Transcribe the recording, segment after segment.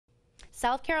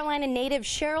South Carolina native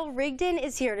Cheryl Rigdon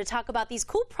is here to talk about these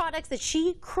cool products that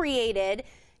she created.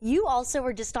 You also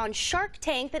were just on Shark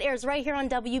Tank that airs right here on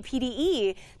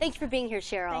WPDE. Thank you for being here,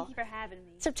 Cheryl. Thank you for having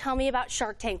me. So tell me about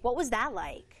Shark Tank. What was that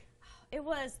like? It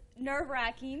was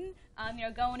nerve-wracking,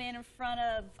 going in front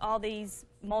of all these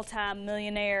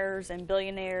multi-millionaires and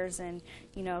billionaires and,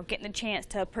 getting the chance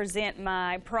to present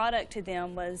my product to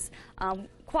them was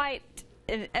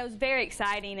it was very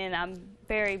exciting, and I'm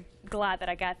very glad that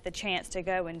I got the chance to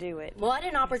go and do it. What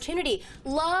an opportunity.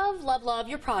 Love, love, love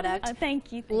your product.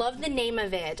 Thank you. Love the name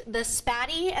of it. The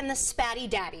Spatty and the Spatty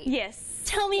Daddy. Yes.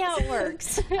 Tell me how it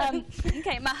works.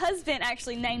 Okay, my husband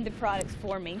actually named the products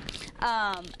for me,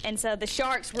 and so the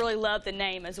sharks really loved the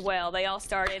name as well. They all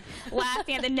started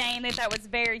laughing at the name. They thought it was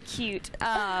very cute,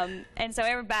 and so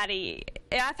everybody,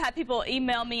 I've had people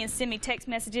email me and send me text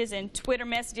messages and Twitter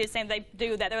messages saying they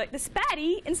do that. They're like, the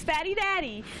Spatty and Spatty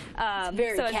Daddy. It's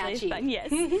very catchy. It's really fun.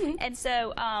 Yes. And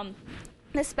so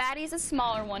the Spatty is a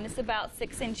smaller one. It's about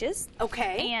 6 inches.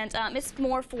 Okay. And it's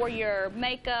more for your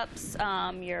makeups,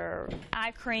 your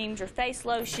eye creams, your face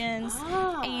lotions.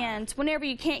 Ah. And whenever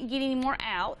you can't get any more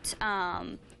out,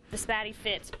 the Spatty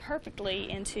fits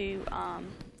perfectly into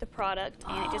the product,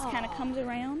 and it just kind of comes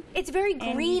around. It's very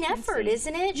green effort,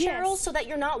 isn't it, Cheryl? Yes. So that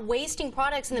you're not wasting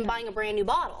products and then buying a brand new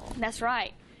bottle. That's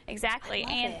right. Exactly.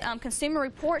 And Consumer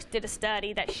Reports did a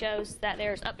study that shows that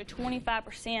there's up to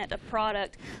 25% of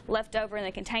product left over in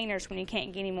the containers when you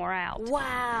can't get any more out.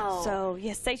 Wow. So,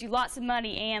 yes, saves you lots of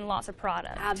money and lots of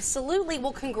product. Absolutely.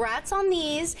 Well, congrats on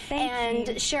these. Thank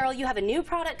you. Cheryl, you have a new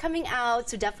product coming out,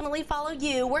 so definitely follow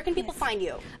you. Where can people find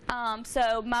you?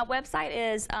 So my website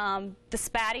is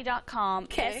thespatty.com,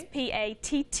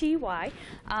 S-P-A-T-T-Y.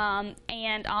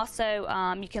 And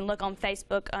also you can look on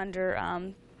Facebook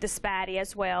under the Spatty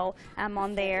as well. I'm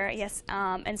on there, yes.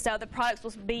 And so the products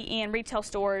will be in retail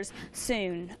stores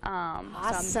soon.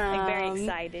 Awesome. So I'm very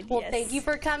excited. Well, thank you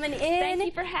for coming in. Thank you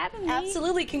for having me.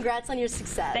 Absolutely. Congrats on your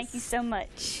success. Thank you so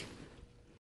much.